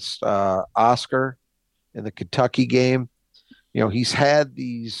against Oscar in the Kentucky game. He's had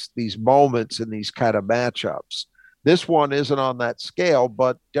these moments in these kind of matchups. This one isn't on that scale,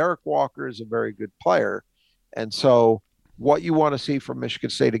 but Derek Walker is a very good player. And so what you want to see from Michigan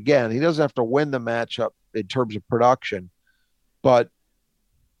State, again, he doesn't have to win the matchup in terms of production, but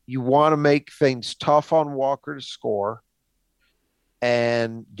you want to make things tough on Walker to score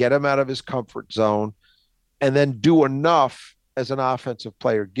and get him out of his comfort zone, and then do enough as an offensive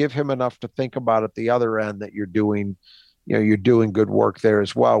player. Give him enough to think about at the other end that you're doing good work there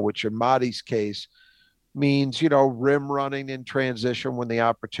as well, which in Madi's case means, rim running in transition when the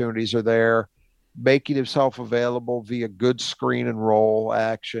opportunities are there, making himself available via good screen and roll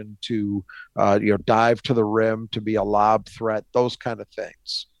action to, dive to the rim, to be a lob threat, those kind of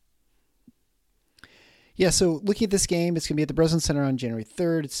things. Yeah, so looking at this game, it's going to be at the Breslin Center on January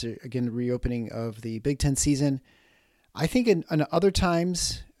 3rd. It's, again, the reopening of the Big Ten season. I think in other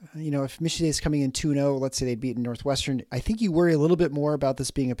times, if Michigan State is coming in 2-0, let's say they'd beaten Northwestern, I think you worry a little bit more about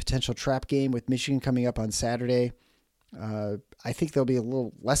this being a potential trap game with Michigan coming up on Saturday. I think there'll be a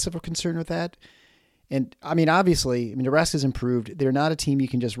little less of a concern with that. And, obviously, Nebraska's improved. They're not a team you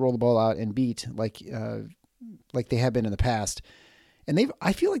can just roll the ball out and beat like they have been in the past. And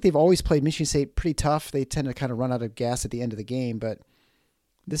I feel like they've always played Michigan State pretty tough. They tend to kind of run out of gas at the end of the game, but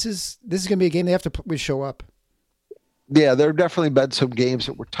this is going to be a game they have to show up. Yeah, there have definitely been some games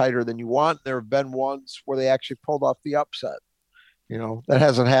that were tighter than you want. There have been ones where they actually pulled off the upset. That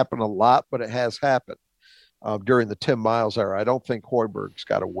hasn't happened a lot, but it has happened during the Tim Miles era. I don't think Hoiberg's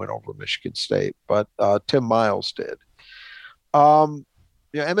got a win over Michigan State, but Tim Miles did.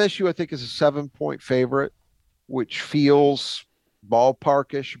 MSU, I think, is a 7-point favorite, which feels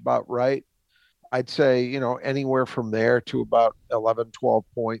ballparkish about right. I'd say, anywhere from there to about 11, 12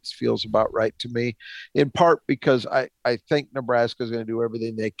 points feels about right to me, in part because I think Nebraska is going to do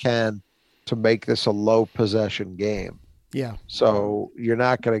everything they can to make this a low possession game. Yeah. So you're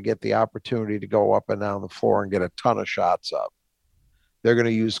not going to get the opportunity to go up and down the floor and get a ton of shots up. They're going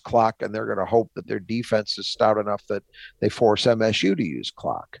to use clock, and they're going to hope that their defense is stout enough that they force MSU to use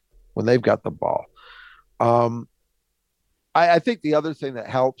clock when they've got the ball. I think the other thing that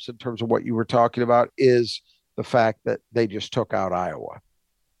helps in terms of what you were talking about is the fact that they just took out Iowa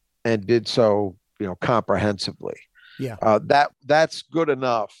and did so, comprehensively. Yeah. That's good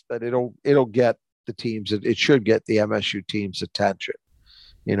enough that it'll get the teams. It should get the MSU team's attention,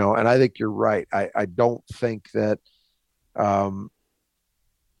 and I think you're right. I don't think that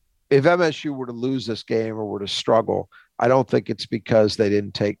if MSU were to lose this game or were to struggle, I don't think it's because they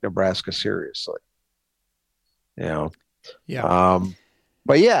didn't take Nebraska seriously. Yeah.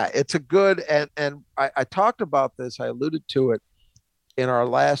 But yeah, it's a good, and I talked about this. I alluded to it in our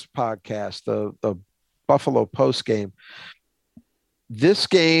last podcast, the Buffalo post game. This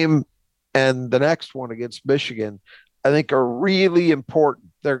game and the next one against Michigan, I think, are really important.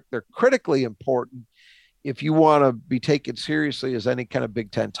 They're critically important if you want to be taken seriously as any kind of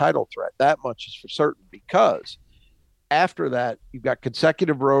Big Ten title threat. That much is for certain, because after that, you've got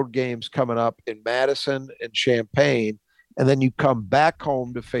consecutive road games coming up in Madison and Champaign, and then you come back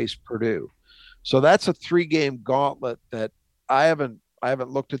home to face Purdue. So that's a 3-game gauntlet that I haven't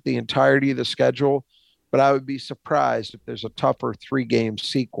looked at the entirety of the schedule, but I would be surprised if there's a tougher 3-game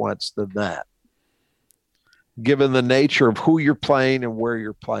sequence than that, given the nature of who you're playing and where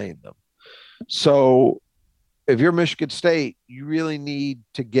you're playing them. So if you're Michigan State, you really need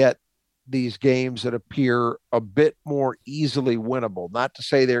to get these games that appear a bit more easily winnable. Not to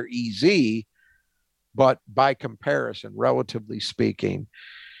say they're easy, but by comparison, relatively speaking,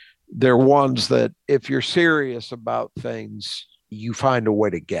 they're ones that if you're serious about things, you find a way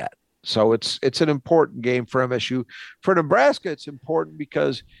to get. So it's an important game for MSU. For Nebraska, it's important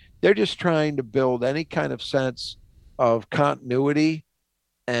because they're just trying to build any kind of sense of continuity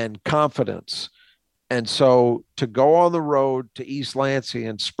and confidence. And so to go on the road to East Lansing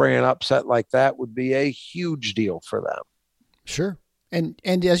and spray an upset like that would be a huge deal for them. Sure. And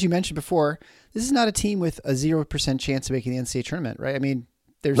as you mentioned before, this is not a team with a 0% chance of making the NCAA tournament, right? I mean,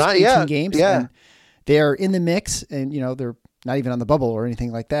 there's not 18 yet. games Yeah. and they're in the mix, and, they're not even on the bubble or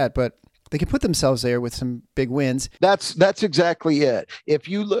anything like that, but they can put themselves there with some big wins. That's exactly it. If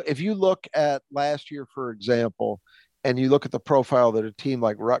you look at last year, for example, and you look at the profile that a team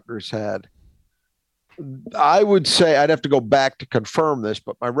like Rutgers had, I would say, I'd have to go back to confirm this,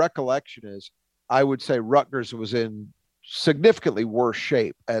 but my recollection is I would say Rutgers was in significantly worse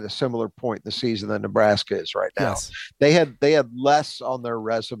shape at a similar point in the season than Nebraska is right now. Yes. They had less on their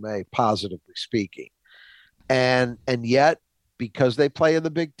resume, positively speaking. And yet, because they play in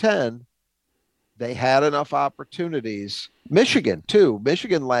the Big Ten, they had enough opportunities. Michigan, too.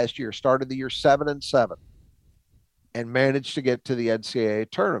 Michigan last year started the year 7-7 and managed to get to the NCAA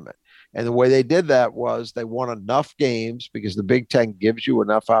tournament. And the way they did that was they won enough games because the Big Ten gives you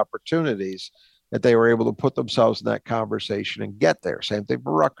enough opportunities that they were able to put themselves in that conversation and get there. Same thing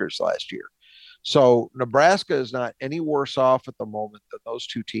for Rutgers last year. So Nebraska is not any worse off at the moment than those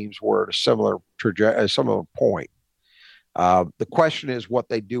two teams were at a similar point. The question is what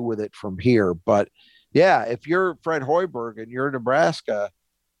they do with it from here. But yeah, if you're Fred Hoiberg and you're Nebraska,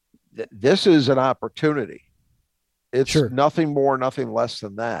 this is an opportunity. It's Sure. Nothing more, nothing less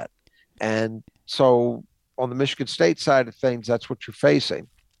than that. And so on the Michigan State side of things, that's what you're facing.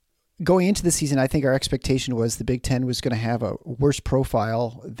 Going into the season, I think our expectation was the Big Ten was going to have a worse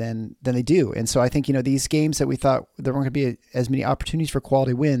profile than they do. And so I think, these games that we thought there weren't going to be as many opportunities for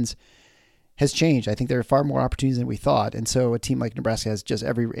quality wins has changed. I think there are far more opportunities than we thought. And so a team like Nebraska has just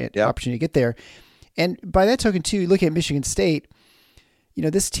every opportunity to get there. And by that token, too, looking at Michigan State,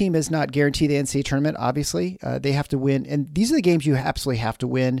 this team is not guaranteed the NCAA tournament, obviously. They have to win. And these are the games you absolutely have to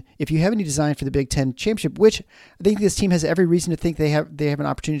win. If you have any design for the Big Ten championship, which I think this team has every reason to think they have an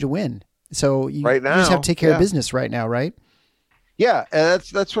opportunity to win. So you just have to take care of business right now, right? Yeah, and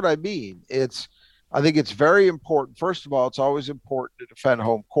that's what I mean. I think it's very important. First of all, it's always important to defend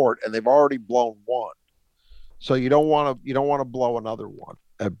home court, and they've already blown one. So you don't want to blow another one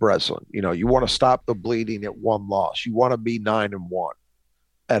at Breslin. You want to stop the bleeding at one loss. You want to be 9-1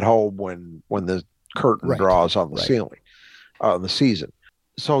 at home when the curtain draws on the ceiling, on the season.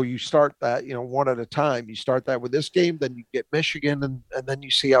 So you start that, one at a time. You start that with this game, then you get Michigan, and then you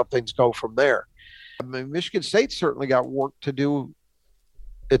see how things go from there. I mean, Michigan State certainly got work to do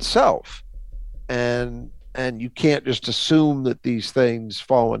itself, and you can't just assume that these things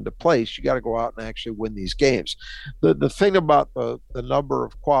fall into place. You got to go out and actually win these games. The thing about the number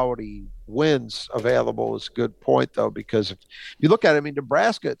of quality wins available is a good point, though, because if you look at it, I mean,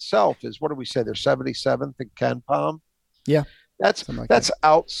 Nebraska itself is, what do we say, they're 77th in KenPom? Yeah. That's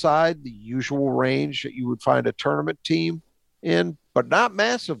outside the usual range that you would find a tournament team in, but not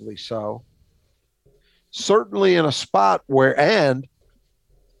massively so. Certainly in a spot where, and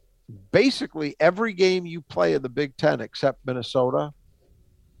basically every game you play in the Big Ten except Minnesota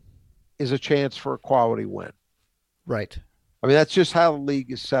is a chance for a quality win. Right. I mean, that's just how the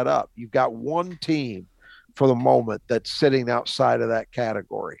league is set up. You've got one team for the moment that's sitting outside of that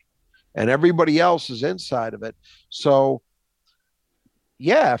category, and everybody else is inside of it. So,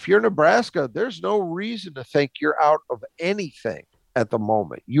 yeah, if you're Nebraska, there's no reason to think you're out of anything at the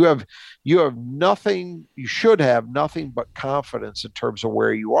moment. You have nothing, you should have nothing but confidence in terms of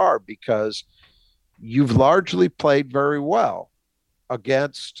where you are, because you've largely played very well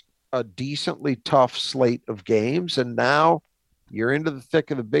against a decently tough slate of games. And now you're into the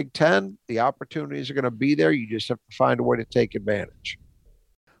thick of the Big Ten. The opportunities are going to be there. You just have to find a way to take advantage.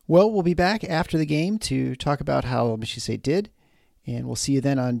 Well, we'll be back after the game to talk about how Michigan State did, and we'll see you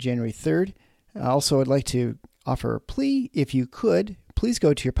then on January 3rd. Also, I'd like to offer a plea. If you could, please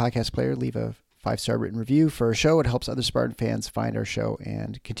go to your podcast player, leave a 5-star written review for our show. It helps other Spartan fans find our show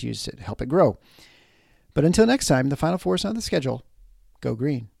and continues to help it grow. But until next time, the Final Four is on the schedule. Go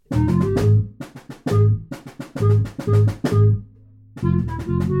Green.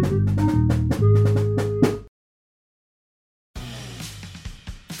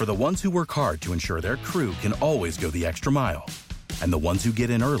 For the ones who work hard to ensure their crew can always go the extra mile, and the ones who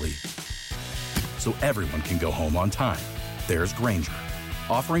get in early so everyone can go home on time, there's Grainger,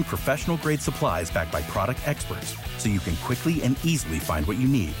 offering professional-grade supplies backed by product experts so you can quickly and easily find what you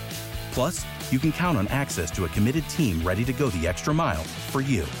need. Plus, you can count on access to a committed team ready to go the extra mile for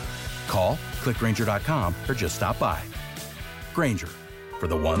you. Call, click Grainger.com, or just stop by. Grainger, for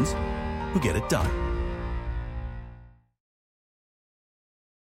the ones who get it done.